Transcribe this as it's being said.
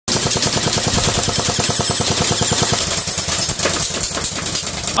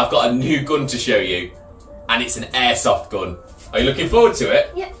I've got a new gun to show you, and it's an airsoft gun. Are you looking forward to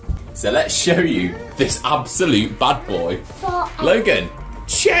it? Yep. So let's show you this absolute bad boy. Logan,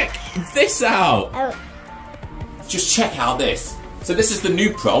 check this out. Oh. Just check out this. So this is the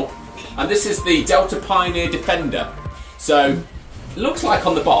Nuprol, and this is the Delta Pioneer Defender. So, it looks like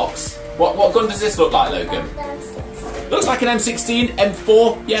on the box, what gun does this look like, Logan? Looks like an M16,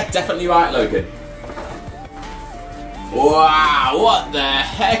 M4. Yeah, definitely right, Logan. Wow, what the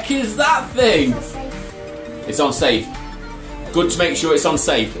heck is that thing? It's unsafe. Good to make sure it's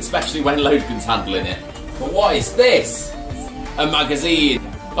unsafe, especially when Logan's handling it. But what is this? A magazine.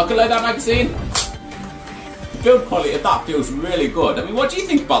 Like a loadout magazine? The build quality of that feels really good. I mean, what do you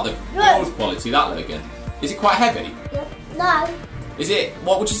think about the build quality of that, Logan? Is it quite heavy? No. Is it,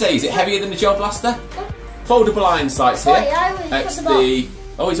 what would you say, is it heavier than the Gel Blaster? Foldable iron sights here. XD.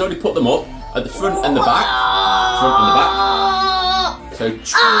 Oh, he's already put them up at the front and the back. Front and the back. So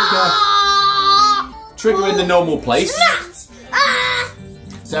trigger in the normal place.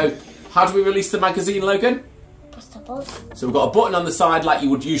 So how do we release the magazine, Logan? So we've got a button on the side like you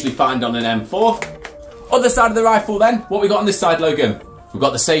would usually find on an M4. Other side of the rifle then, what we got on this side, Logan? We've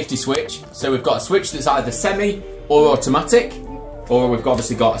got the safety switch. So we've got a switch that's either semi or automatic. Or we've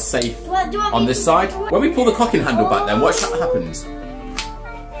obviously got a safe on this side. When we pull the cocking handle back then, what happens?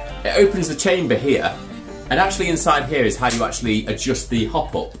 It opens the chamber here. And actually inside here is how you actually adjust the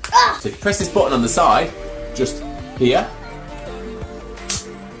hop up. So if you press this button on the side, just here,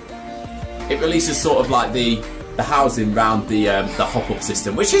 it releases sort of like the housing round the hop up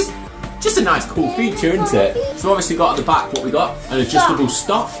system, which is just a nice cool feature, isn't it? So obviously got at the back what we got, an adjustable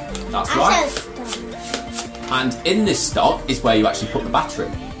stock. That's right. And in this stock is where you actually put the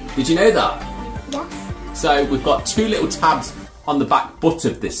battery. Did you know that? Yes. So we've got two little tabs on the back butt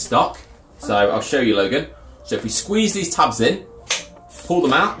of this stock. So I'll show you, Logan. So if we squeeze these tabs in, pull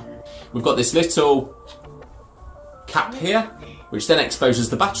them out, we've got this little cap here, which then exposes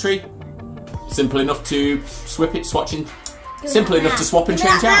the battery. Simple enough to swap and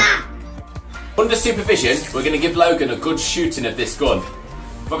change out. Under supervision, we're going to give Logan a good shooting of this gun.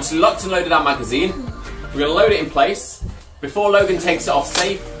 We've obviously locked and loaded our magazine. We're going to load it in place. Before Logan takes it off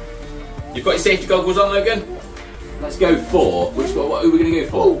safe, you've got your safety goggles on, Logan? Let's go for, what are we going to go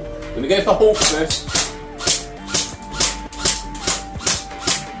for? We're going to go for Hulk first.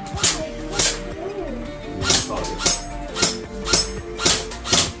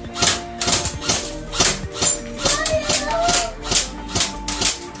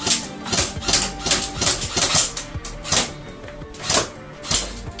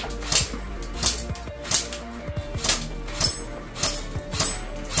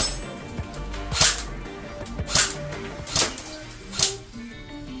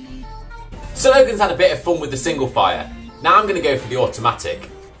 So Logan's had a bit of fun with the single fire. Now I'm going to go for the automatic.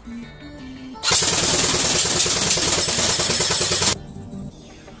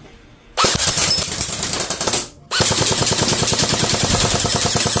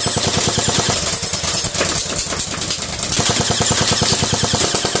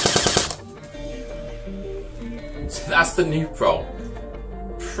 So that's the Nuprol.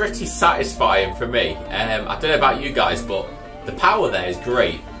 Pretty satisfying for me. I don't know about you guys, but the power there is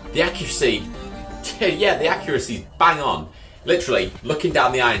great. The accuracy, yeah, the accuracy's bang on. Literally, looking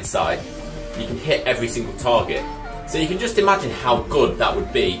down the iron sight, you can hit every single target. So you can just imagine how good that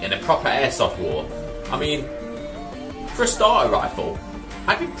would be in a proper airsoft war. I mean, for a starter rifle,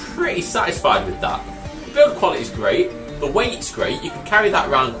 I'd be pretty satisfied with that. The build quality's great, the weight's great, you can carry that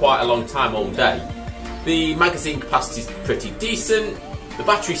around quite a long time all day. The magazine capacity's pretty decent, the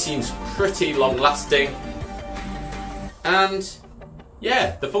battery seems pretty long lasting, and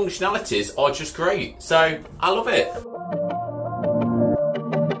yeah, the functionalities are just great, so I love it.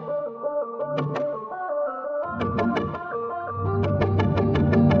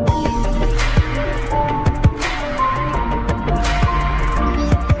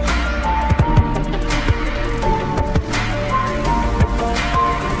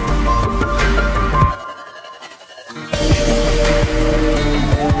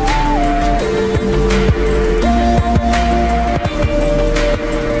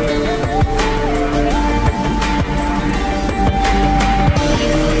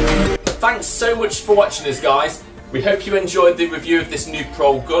 Thanks so much for watching us, guys. We hope you enjoyed the review of this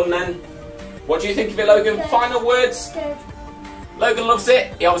Nuprol gun then. What do you think of it, Logan? Good. Final words? Good. Logan loves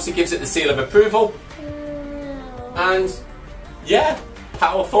it. He obviously gives it the seal of approval. And yeah,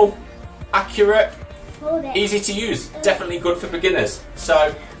 powerful, accurate, easy to use. Definitely good for beginners.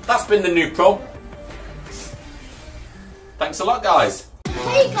 So that's been the Nuprol. Thanks a lot, guys.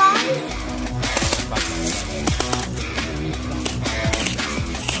 Hey guys.